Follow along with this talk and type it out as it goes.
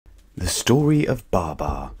The Story of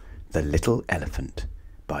Babar, the Little Elephant,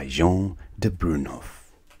 by Jean de Brunhoff.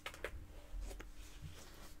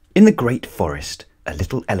 In the great forest, a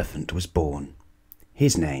little elephant was born.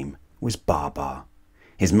 His name was Babar.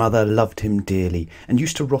 His mother loved him dearly and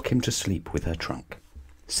used to rock him to sleep with her trunk,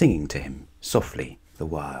 singing to him softly the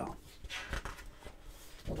while.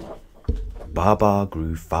 Babar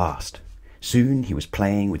grew fast. Soon he was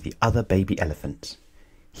playing with the other baby elephants.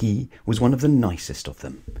 He was one of the nicest of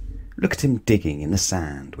them. Look at him digging in the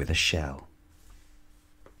sand with a shell.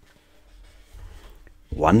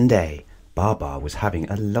 One day, Babar was having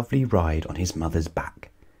a lovely ride on his mother's back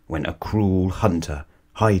when a cruel hunter,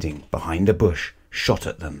 hiding behind a bush, shot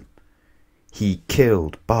at them. He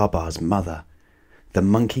killed Babar's mother. The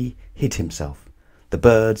monkey hid himself. The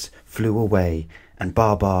birds flew away, and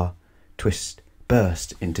Babar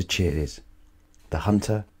burst into cheers. The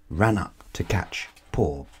hunter ran up to catch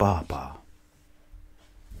poor Babar.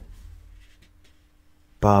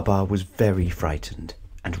 Babar was very frightened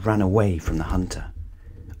and ran away from the hunter.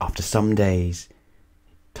 After some days,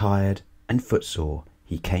 tired and footsore,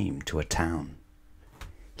 he came to a town.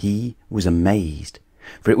 He was amazed,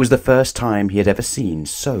 for it was the first time he had ever seen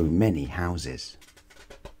so many houses.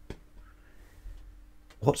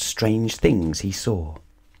 What strange things he saw!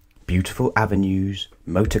 Beautiful avenues,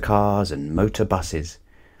 motor cars and motor buses,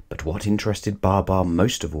 but what interested Babar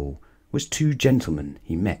most of all was two gentlemen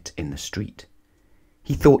he met in the street.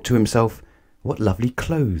 He thought to himself, "What lovely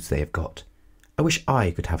clothes they have got. I wish I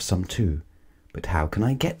could have some too, but how can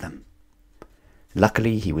I get them?"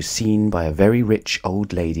 Luckily he was seen by a very rich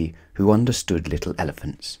old lady who understood little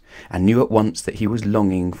elephants, and knew at once that he was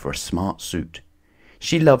longing for a smart suit.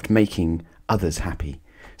 She loved making others happy,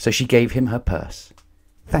 so she gave him her purse.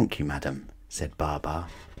 "Thank you, madam," said Babar.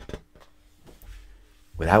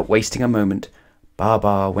 Without wasting a moment,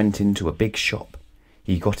 Babar went into a big shop.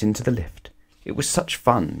 He got into the lift. It was such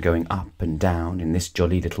fun going up and down in this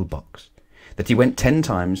jolly little box, that he went 10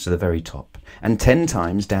 times to the very top, and 10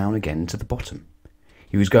 times down again to the bottom.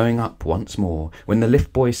 He was going up once more, when the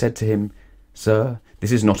lift boy said to him, "Sir,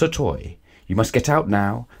 this is not a toy. You must get out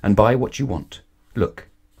now and buy what you want. Look,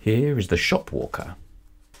 here is the shop walker."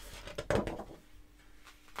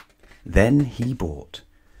 Then he bought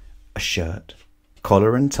a shirt,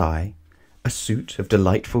 collar and tie, a suit of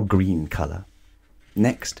delightful green colour,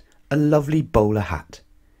 next a lovely bowler hat,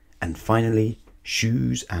 and finally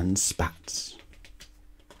shoes and spats.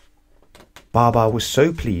 Babar was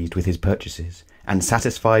so pleased with his purchases and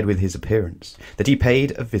satisfied with his appearance that he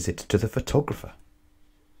paid a visit to the photographer.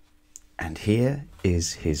 And here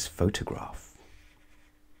is his photograph.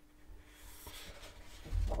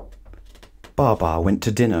 Babar went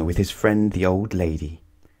to dinner with his friend the old lady.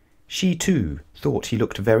 She too thought he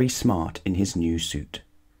looked very smart in his new suit.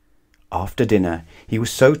 After dinner he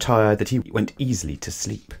was so tired that he went easily to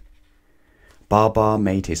sleep. Babar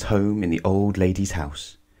made his home in the old lady's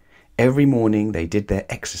house. Every morning they did their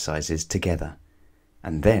exercises together,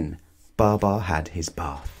 and then Babar had his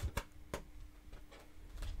bath.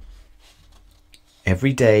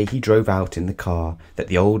 Every day he drove out in the car that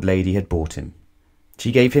the old lady had bought him.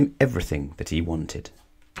 She gave him everything that he wanted.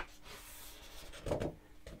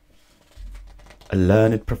 A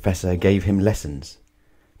learned professor gave him lessons.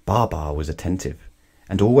 Babar was attentive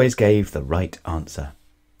and always gave the right answer.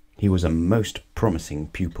 He was a most promising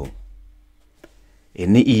pupil.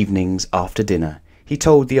 In the evenings after dinner, he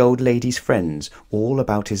told the old lady's friends all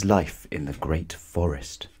about his life in the great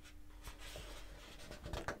forest.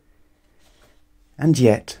 And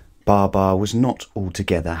yet, Babar was not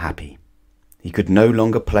altogether happy. He could no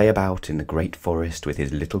longer play about in the great forest with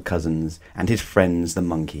his little cousins and his friends the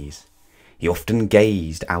monkeys. He often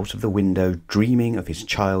gazed out of the window, dreaming of his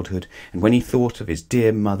childhood, and when he thought of his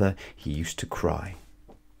dear mother, he used to cry.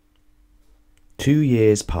 2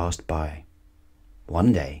 years passed by.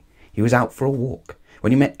 One day he was out for a walk,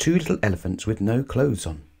 when he met 2 little elephants with no clothes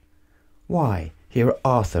on. "Why, here are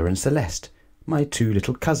Arthur and Celeste, my 2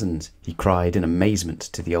 little cousins," he cried in amazement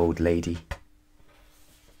to the old lady.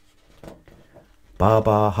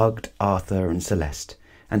 Babar hugged Arthur and Celeste,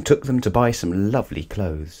 and took them to buy some lovely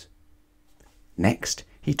clothes. Next,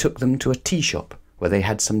 he took them to a tea shop where they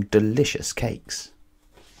had some delicious cakes.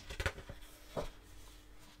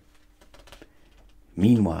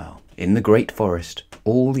 Meanwhile, in the great forest,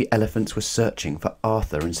 all the elephants were searching for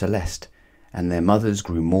Arthur and Celeste, and their mothers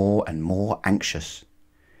grew more and more anxious.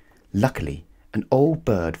 Luckily, an old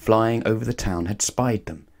bird flying over the town had spied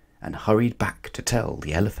them and hurried back to tell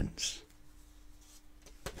the elephants.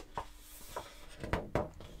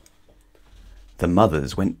 The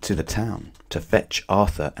mothers went to the town to fetch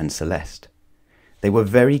Arthur and Celeste. They were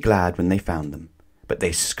very glad when they found them, but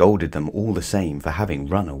they scolded them all the same for having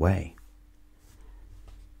run away.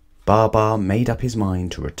 Babar made up his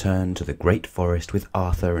mind to return to the great forest with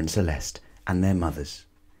Arthur and Celeste and their mothers.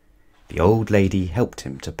 The old lady helped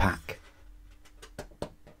him to pack.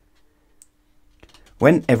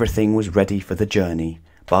 When everything was ready for the journey,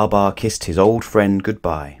 Babar kissed his old friend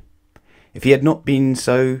goodbye. If he had not been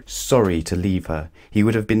so sorry to leave her, he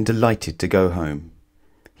would have been delighted to go home.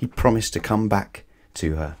 He promised to come back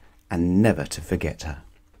to her and never to forget her.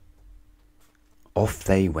 Off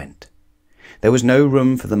they went. There was no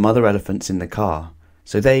room for the mother elephants in the car,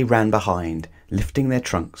 so they ran behind, lifting their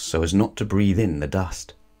trunks so as not to breathe in the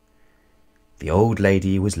dust. The old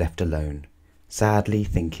lady was left alone, sadly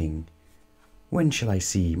thinking, "When shall I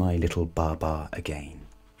see my little Babar again?"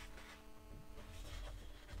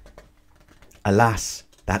 Alas,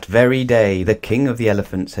 that very day the king of the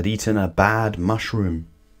elephants had eaten a bad mushroom.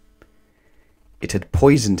 It had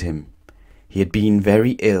poisoned him. He had been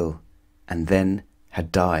very ill, and then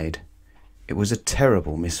had died. It was a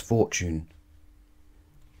terrible misfortune.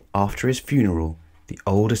 After his funeral, the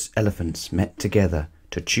oldest elephants met together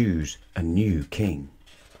to choose a new king.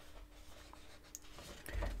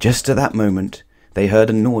 Just at that moment, they heard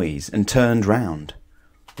a noise and turned round.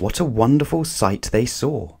 What a wonderful sight they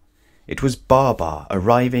saw! It was Babar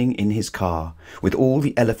arriving in his car, with all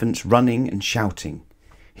the elephants running and shouting.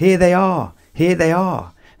 "Here they are! Here they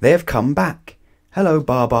are! They have come back! Hello,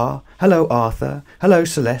 Babar! Hello, Arthur! Hello,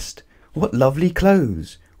 Celeste! What lovely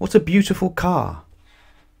clothes! What a beautiful car!"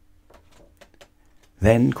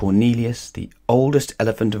 Then Cornelius, the oldest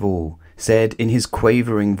elephant of all, said in his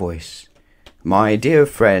quavering voice, "My dear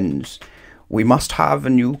friends, we must have a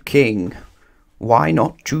new king. Why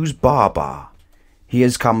not choose Babar? He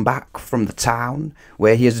has come back from the town,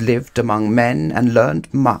 where he has lived among men and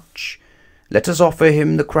learnt much. Let us offer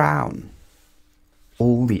him the crown."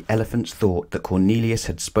 All the elephants thought that Cornelius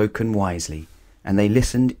had spoken wisely, and they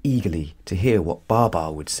listened eagerly to hear what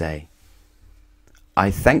Babar would say. "I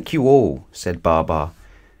thank you all," said Babar,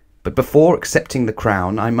 "but before accepting the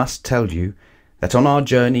crown I must tell you that on our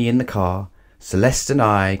journey in the car, Celeste and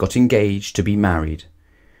I got engaged to be married.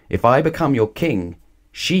 If I become your king,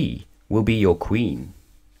 she will be your queen."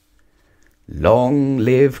 "Long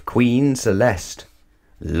live Queen Celeste!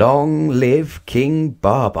 Long live King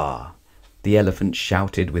Babar!" the elephants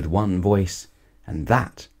shouted with one voice, and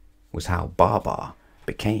that was how Babar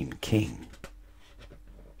became king.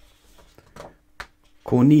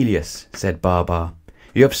 "Cornelius," said Babar,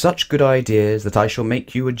 "you have such good ideas that I shall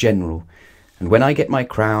make you a general, and when I get my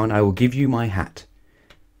crown I will give you my hat.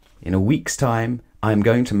 In a week's time I am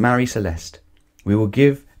going to marry Celeste. We will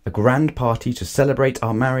give a grand party to celebrate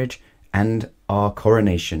our marriage and our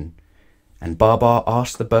coronation." And Babar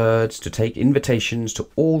asked the birds to take invitations to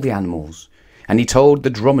all the animals, and he told the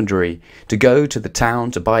dromedary to go to the town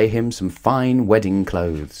to buy him some fine wedding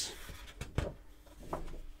clothes.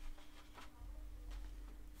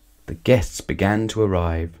 The guests began to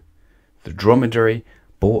arrive. The dromedary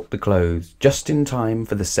bought the clothes just in time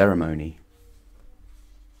for the ceremony.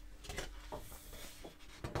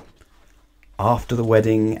 After the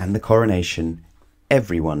wedding and the coronation,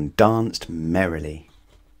 everyone danced merrily.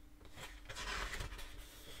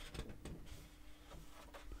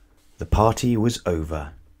 The party was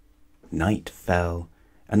over. Night fell,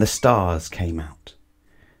 and the stars came out.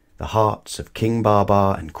 The hearts of King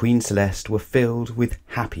Babar and Queen Celeste were filled with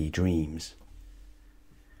happy dreams.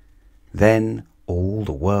 Then all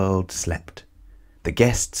the world slept. The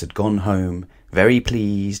guests had gone home, very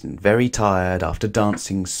pleased and very tired after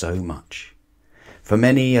dancing so much. For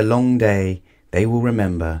many a long day they will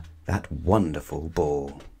remember that wonderful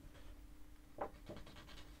ball.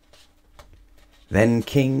 Then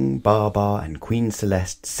King Babar and Queen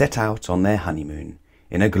Celeste set out on their honeymoon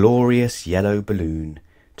in a glorious yellow balloon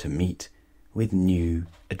to meet with new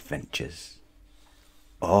adventures.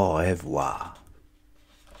 Au revoir.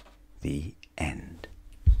 The end.